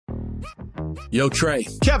Yo, Trey.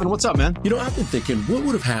 Kevin, what's up, man? You know, I've been thinking, what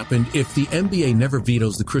would have happened if the NBA never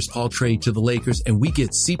vetoes the Chris Paul trade to the Lakers and we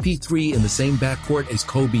get CP3 in the same backcourt as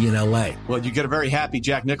Kobe in LA? Well, you get a very happy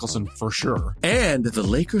Jack Nicholson for sure. And the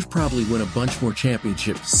Lakers probably win a bunch more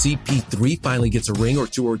championships. CP3 finally gets a ring or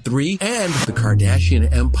 2 or 3, and the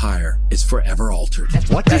Kardashian empire is forever altered.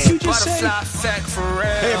 What did you just say?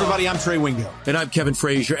 Hey, everybody, I'm Trey Wingo. And I'm Kevin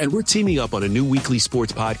Frazier, and we're teaming up on a new weekly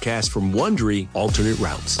sports podcast from Wondery, Alternate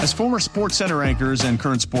Routes. As former Sports Center anchors and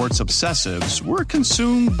current sports obsessives, we're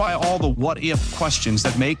consumed by all the what-if questions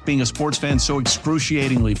that make being a sports fan so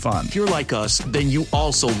excruciatingly fun. If you're like us, then you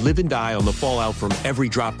also live and die on the fallout from every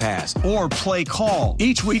drop pass. Or play call.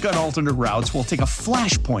 Each week on Alternate Routes, we'll take a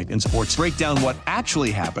flashpoint in sports, break down what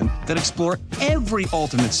actually happened, then explore every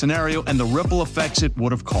alternate scenario and the ripple effects it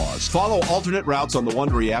would have caused. Follow Alternate Routes on the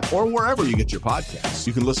Wondery app or wherever you get your podcasts.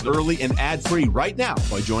 You can listen early and ad-free right now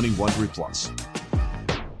by joining Wondery Plus.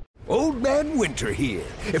 Old Man Winter here.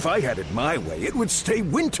 If I had it my way, it would stay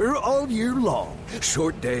winter all year long.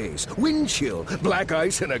 Short days, wind chill, black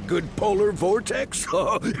ice, and a good polar vortex.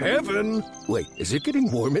 Oh, heaven. Wait, is it getting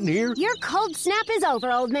warm in here? Your cold snap is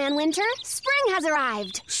over, Old Man Winter. Spring has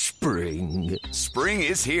arrived. Spring. Spring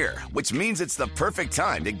is here, which means it's the perfect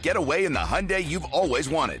time to get away in the Hyundai you've always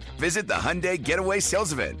wanted. Visit the Hyundai Getaway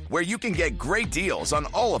Sales Event, where you can get great deals on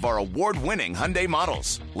all of our award-winning Hyundai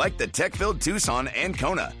models, like the tech-filled Tucson and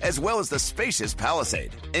Kona, as well as the spacious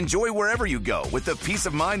Palisade. Enjoy wherever you go with the peace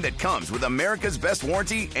of mind that comes with America's best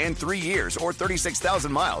warranty and 3 years or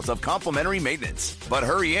 36,000 miles of complimentary maintenance. But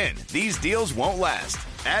hurry in, these deals won't last.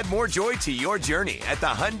 Add more joy to your journey at the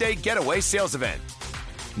Hyundai Getaway Sales Event.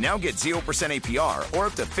 Now get 0% APR or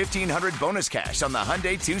up to $1,500 bonus cash on the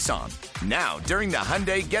Hyundai Tucson. Now, during the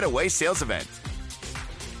Hyundai Getaway Sales Event.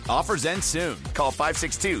 Offers end soon. Call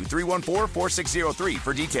 562-314-4603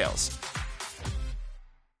 for details.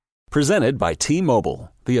 Presented by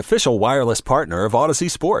T-Mobile, the official wireless partner of Odyssey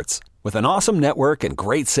Sports. With an awesome network and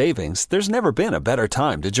great savings, there's never been a better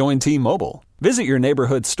time to join T-Mobile. Visit your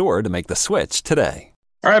neighborhood store to make the switch today.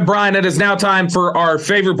 All right, Brian, it is now time for our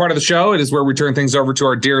favorite part of the show. It is where we turn things over to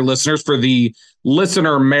our dear listeners for the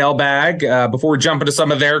listener mailbag. Before we jump into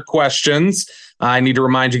some of their questions, I need to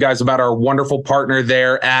remind you guys about our wonderful partner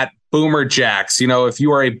there at Boomer Jacks. You know, if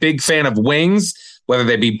you are a big fan of wings, whether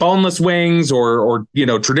they be boneless wings or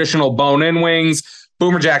traditional bone-in wings,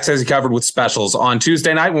 Boomer Jacks has you covered with specials. On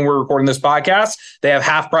Tuesday night, when we're recording this podcast, they have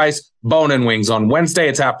half-price bone-in wings. On Wednesday,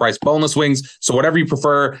 it's half-price boneless wings. So whatever you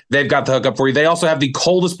prefer, they've got the hookup for you. They also have the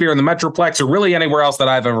coldest beer in the Metroplex or really anywhere else that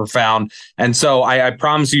I've ever found. And so I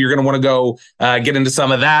promise you're going to want to go get into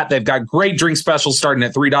some of that. They've got great drink specials starting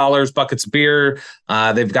at $3, buckets of beer.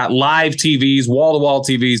 They've got live TVs, wall-to-wall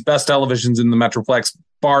TVs, best televisions in the Metroplex,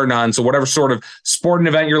 bar none. So whatever sort of sporting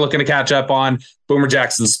event you're looking to catch up on, Boomer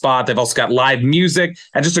Jacks is the spot. They've also got live music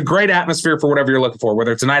and just a great atmosphere for whatever you're looking for,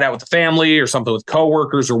 whether it's a night out with the family or something with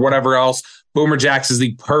coworkers or whatever else. Boomer Jacks is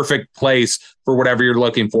the perfect place for whatever you're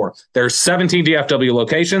looking for. There's 17 DFW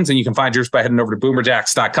locations, and you can find yours by heading over to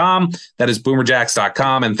boomerjacks.com. That is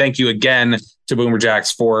boomerjacks.com. And thank you again to Boomer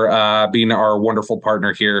Jacks for being our wonderful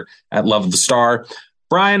partner here at Love of the Star.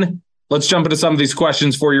 Brian, let's jump into some of these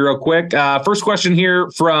questions for you real quick. First question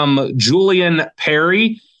here from Julian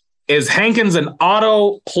Perry. Is Hankins an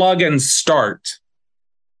auto plug and start?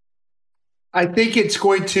 I think it's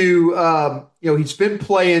going to, he's been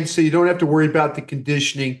playing, so you don't have to worry about the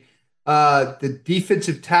conditioning. The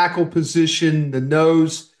defensive tackle position, the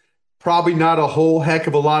nose, probably not a whole heck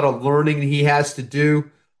of a lot of learning he has to do,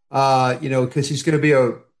 because he's going to be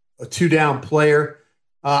a two-down player.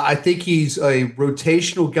 I think he's a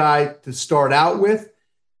rotational guy to start out with.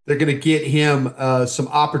 They're going to get him some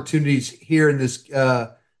opportunities here in this,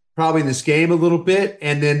 probably in this game a little bit,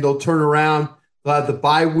 and then they'll turn around the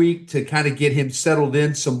bye week to kind of get him settled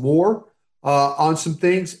in some more on some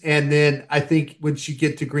things. And then I think once you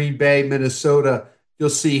get to Green Bay, Minnesota, you'll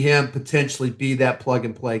see him potentially be that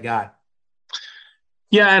plug-and-play guy.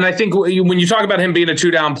 Yeah, and I think when you talk about him being a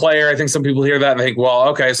two-down player, I think some people hear that and think, well,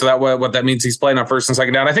 okay, so what that means he's playing on first and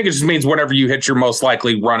second down. I think it just means whenever you hit your most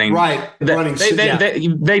likely running. Right.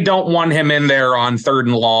 They don't want him in there on third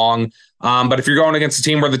and long. But if you're going against a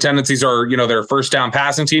team where the tendencies are, they're a first down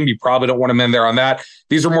passing team, you probably don't want him in there on that.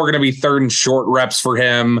 These are more going to be third and short reps for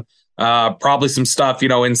him. Probably some stuff,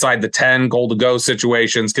 inside the 10 goal to go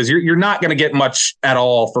situations, because you're not going to get much at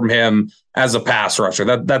all from him as a pass rusher.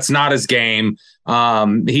 That's not his game.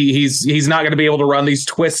 He's not going to be able to run these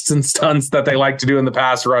twists and stunts that they like to do in the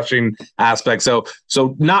pass rushing aspect. So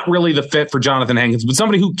not really the fit for Jonathan Hankins, but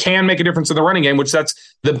somebody who can make a difference in the running game, which that's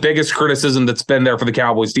the biggest criticism that's been there for the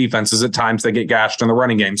Cowboys defense is at times they get gashed in the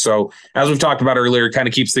running game. So as we've talked about earlier, it kind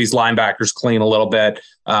of keeps these linebackers clean a little bit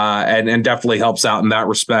and definitely helps out in that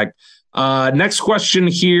respect. Next question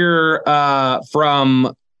here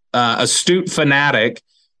from Astute Fanatic.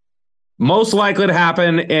 Most likely to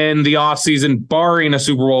happen in the offseason, barring a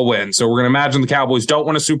Super Bowl win. So we're going to imagine the Cowboys don't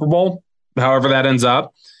win a Super Bowl, however that ends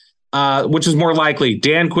up. Which is more likely?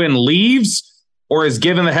 Dan Quinn leaves or is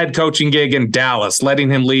given the head coaching gig in Dallas?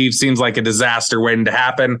 Letting him leave seems like a disaster waiting to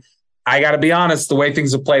happen. I got to be honest, the way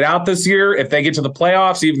things have played out this year, if they get to the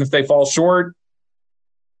playoffs, even if they fall short,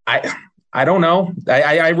 I don't know.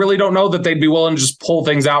 I really don't know that they'd be willing to just pull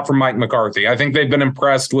things out from Mike McCarthy. I think they've been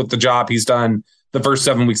impressed with the job he's done the first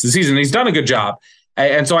 7 weeks of the season. He's done a good job.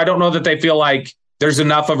 And so I don't know that they feel like there's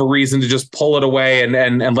enough of a reason to just pull it away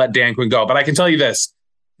and let Dan Quinn go. But I can tell you this,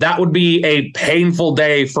 that would be a painful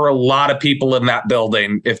day for a lot of people in that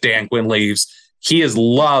building if Dan Quinn leaves. He is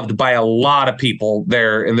loved by a lot of people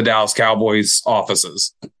there in the Dallas Cowboys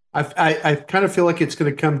offices. I kind of feel like it's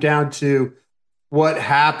going to come down to what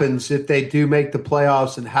happens if they do make the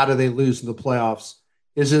playoffs and how do they lose in the playoffs.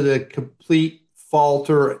 Is it a complete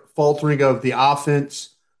faltering of the offense?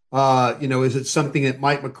 Is it something that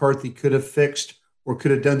Mike McCarthy could have fixed or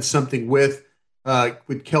could have done something with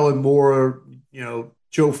Kellen Moore,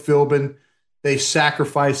 Joe Philbin? They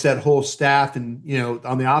sacrificed that whole staff and,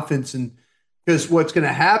 on the offense. And because what's going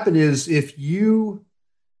to happen is if you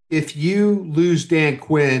lose Dan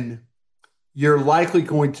Quinn, you're likely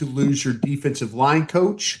going to lose your defensive line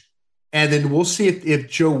coach. And then we'll see if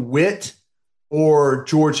Joe Witt or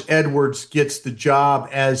George Edwards gets the job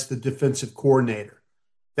as the defensive coordinator.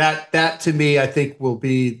 That to me, I think will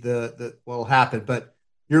be what'll happen. But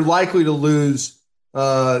you're likely to lose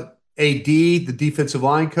AD, the defensive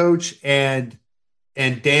line coach, and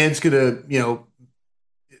Dan's gonna,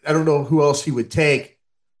 I don't know who else he would take,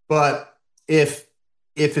 but if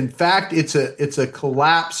in fact it's a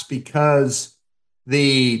collapse because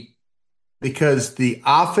the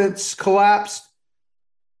offense collapsed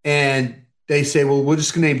and they say, well, we're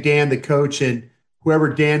just going to name Dan the coach and whoever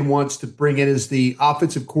Dan wants to bring in as the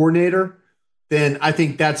offensive coordinator, then I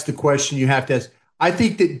think that's the question you have to ask. I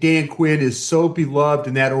think that Dan Quinn is so beloved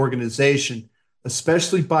in that organization,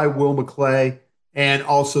 especially by Will McClay and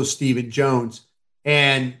also Stephen Jones.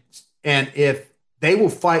 And if they will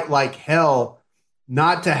fight like hell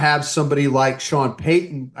not to have somebody like Sean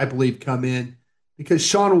Payton, I believe, come in, because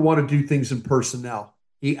Sean will want to do things in personnel.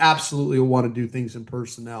 He absolutely will want to do things in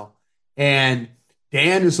personnel. And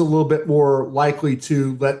Dan is a little bit more likely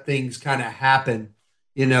to let things kind of happen,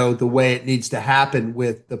 the way it needs to happen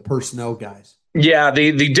with the personnel guys. Yeah,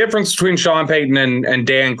 the difference between Sean Payton and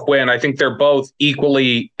Dan Quinn, I think they're both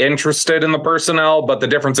equally interested in the personnel, but the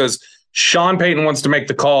difference is Sean Payton wants to make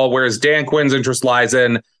the call, whereas Dan Quinn's interest lies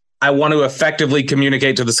in, I want to effectively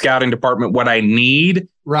communicate to the scouting department what I need,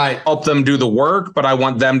 right? Help them do the work, but I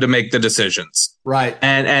want them to make the decisions, right?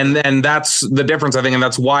 And that's the difference, I think, and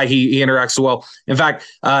that's why he interacts so well. In fact,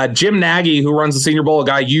 Jim Nagy, who runs the Senior Bowl, a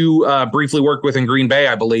guy you briefly worked with in Green Bay,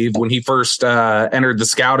 I believe, when he first entered the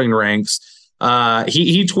scouting ranks,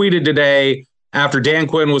 he tweeted today after Dan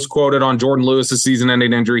Quinn was quoted on Jordan Lewis's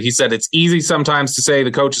season-ending injury. He said, "It's easy sometimes to say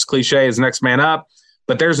the coach's cliche is next man up.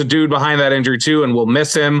 But there's a dude behind that injury, too, and we'll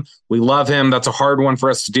miss him. We love him. That's a hard one for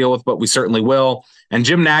us to deal with, but we certainly will." And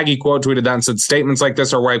Jim Nagy quote tweeted that and said, "Statements like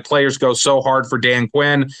this are why players go so hard for Dan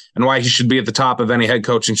Quinn and why he should be at the top of any head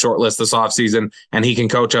coaching shortlist this offseason, and he can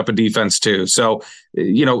coach up a defense, too." So,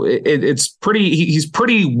 it's pretty – he's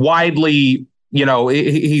pretty widely –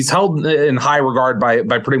 he's held in high regard by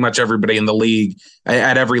pretty much everybody in the league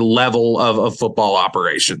at every level of football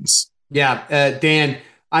operations. Yeah, Dan –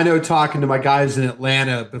 I know talking to my guys in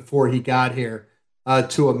Atlanta before he got here,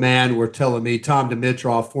 to a man were telling me, Tom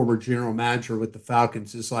Dimitroff, former general manager with the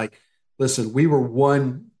Falcons, is like, listen, we were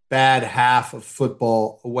one bad half of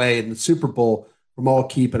football away in the Super Bowl from all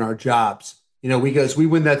keeping our jobs. We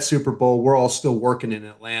win that Super Bowl, we're all still working in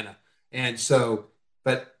Atlanta. And so,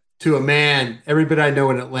 but to a man, everybody I know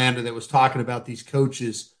in Atlanta that was talking about these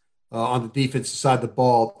coaches on the defensive side of the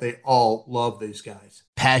ball, they all love these guys.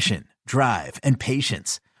 Passion, drive, and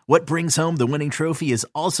patience. What brings home the winning trophy is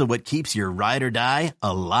also what keeps your ride or die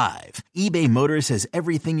alive. eBay Motors has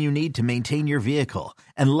everything you need to maintain your vehicle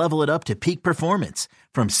and level it up to peak performance,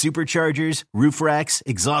 from superchargers, roof racks,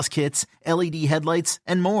 exhaust kits, LED headlights,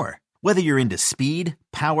 and more. Whether you're into speed,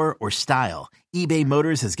 power, or style, eBay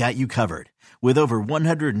Motors has got you covered. With over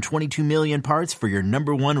 122 million parts for your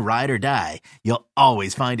number one ride or die, you'll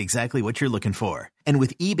always find exactly what you're looking for. And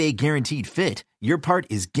with eBay Guaranteed Fit, your part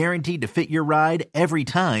is guaranteed to fit your ride every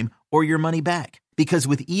time or your money back. Because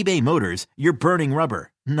with eBay Motors, you're burning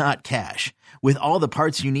rubber, not cash. With all the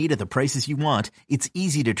parts you need at the prices you want, it's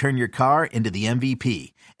easy to turn your car into the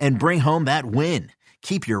MVP and bring home that win.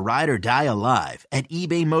 Keep your ride or die alive at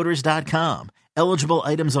ebaymotors.com. Eligible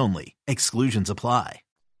items only. Exclusions apply.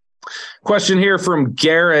 Question here from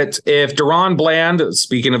Garrett. If Deron Bland,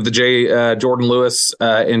 speaking of the Jordan Lewis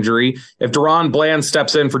injury, if Deron Bland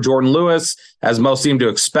steps in for Jordan Lewis, as most seem to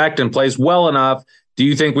expect, and plays well enough, do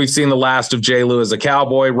you think we've seen the last of J. Lou as a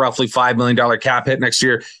Cowboy? Roughly $5 million cap hit next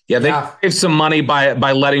year. Yeah, they saved some money by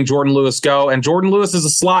letting Jordan Lewis go. And Jordan Lewis is a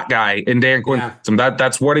slot guy in Dan Quinn.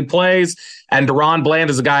 That's what he plays. And Deron Bland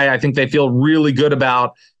is a guy I think they feel really good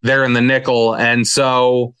about there in the nickel. And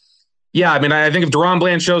so, yeah, I mean, I think if Deron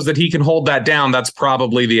Bland shows that he can hold that down, that's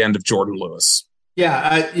probably the end of Jordan Lewis.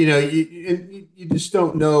 Yeah, you just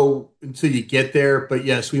don't know until you get there. But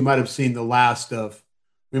yes, we might have seen the last of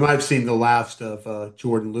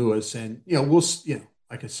Jordan Lewis, and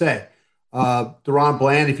like I say, Deron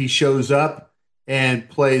Bland, if he shows up and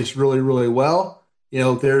plays really, really well,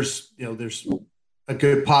 there's a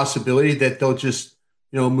good possibility that they'll just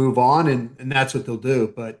move on, and that's what they'll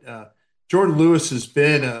do. But Jordan Lewis has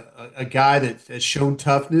been a guy that has shown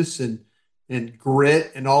toughness and grit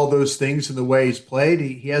and all those things in the way he's played.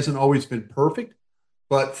 He hasn't always been perfect,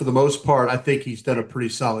 but for the most part, I think he's done a pretty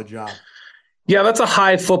solid job. Yeah, that's a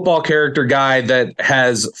high football character guy that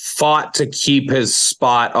has fought to keep his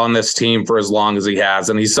spot on this team for as long as he has.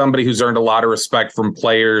 And he's somebody who's earned a lot of respect from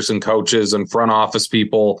players and coaches and front office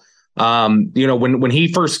people. When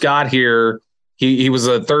he first got here, he was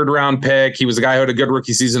a third-round pick. He was a guy who had a good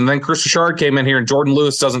rookie season. And then Chris Richard came in here, and Jordan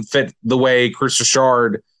Lewis doesn't fit the way Chris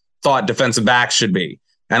Richard thought defensive backs should be.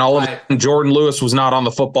 And all of a sudden, Jordan Lewis was not on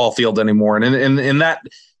the football field anymore. And in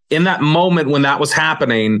that moment when that was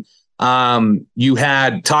happening, you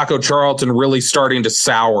had Taco Charlton really starting to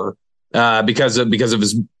sour because of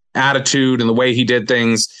his attitude and the way he did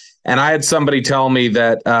things. And I had somebody tell me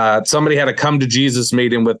that somebody had a come to Jesus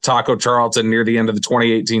meeting with Taco Charlton near the end of the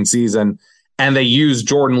 2018 season, and they used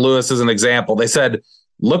Jordan Lewis as an example. They said,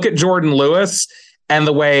 look at Jordan Lewis and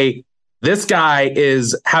the way this guy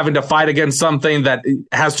is having to fight against something that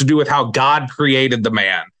has to do with how God created the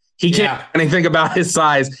man. He can't do anything about his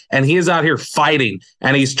size, and he is out here fighting,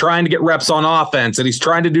 and he's trying to get reps on offense, and he's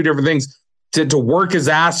trying to do different things to work his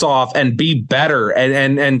ass off and be better,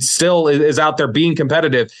 and still is out there being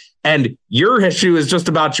competitive. And your issue is just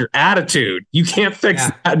about your attitude. You can't fix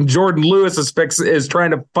that. And Jordan Lewis is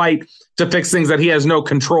trying to fight to fix things that he has no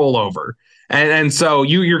control over. And so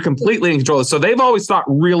you're completely in control. So they've always thought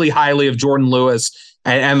really highly of Jordan Lewis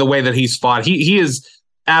and the way that he's fought. He is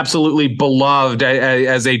absolutely beloved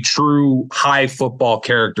as a true high football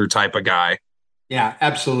character type of guy. Yeah,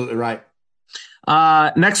 absolutely right.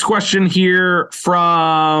 Next question here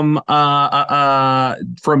from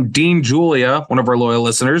Dean Julia, one of our loyal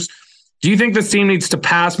listeners. Do you think this team needs to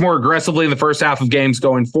pass more aggressively in the first half of games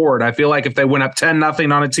going forward? I feel like if they went up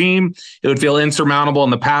 10-0 on a team, it would feel insurmountable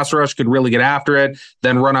and the pass rush could really get after it,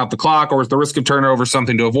 then run out the clock, or is the risk of turnover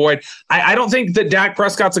something to avoid? I don't think that Dak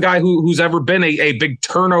Prescott's a guy who's ever been a big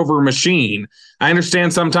turnover machine. I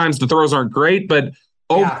understand sometimes the throws aren't great, but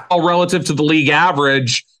overall relative to the league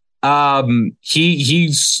average,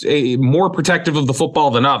 he's more protective of the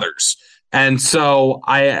football than others. And so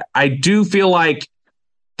I do feel like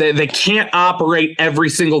they can't operate every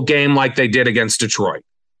single game like they did against Detroit.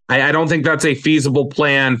 I don't think that's a feasible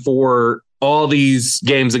plan for all these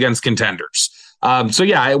games against contenders.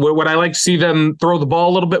 Would I like to see them throw the ball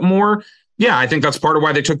a little bit more? Yeah, I think that's part of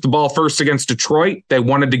why they took the ball first against Detroit. They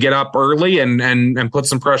wanted to get up early and put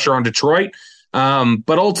some pressure on Detroit.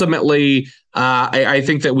 But ultimately, I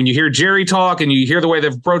think that when you hear Jerry talk and you hear the way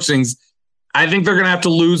they've approached things, I think they're going to have to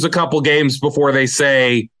lose a couple games before they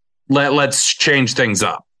say, let's change things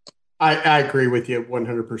up. I agree with you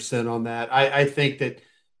 100% on that. I think that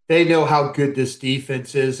they know how good this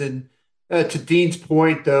defense is. And to Dean's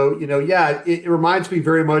point, though, it reminds me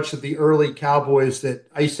very much of the early Cowboys that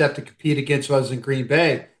I used to have to compete against when I was in Green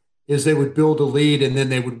Bay, is they would build a lead and then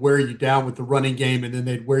they would wear you down with the running game and then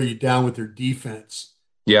they'd wear you down with their defense.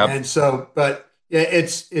 Yeah. And so, but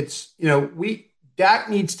it's Dak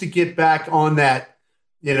needs to get back on that,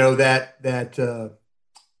 that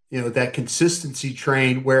consistency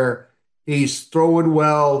train where he's throwing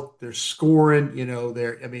well, they're scoring,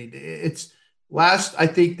 I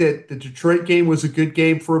think that the Detroit game was a good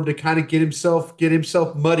game for him to kind of get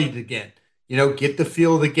himself muddied again, get the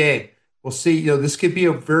feel of the game. We'll see, this could be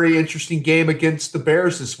a very interesting game against the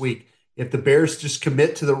Bears this week. If the Bears just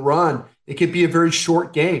commit to the run, it could be a very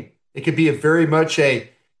short game. It could be a very much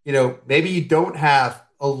maybe you don't have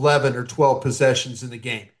 11 or 12 possessions in the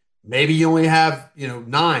game. Maybe you only have,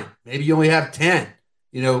 9, maybe you only have 10,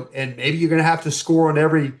 and maybe you're going to have to score on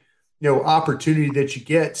every, opportunity that you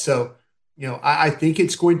get. So, I think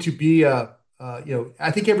it's going to be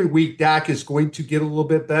I think every week Dak is going to get a little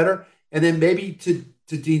bit better. And then maybe to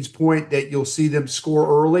Dean's point that you'll see them score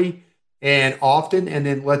early and often, and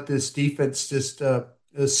then let this defense just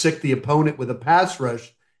sick the opponent with a pass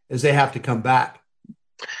rush as they have to come back.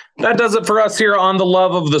 That does it for us here on The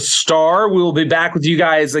Love of the Star. We will be back with you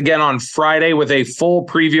guys again on Friday with a full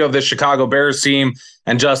preview of the Chicago Bears team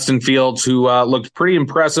and Justin Fields, who looked pretty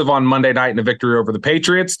impressive on Monday night in a victory over the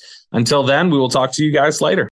Patriots. Until then, we will talk to you guys later.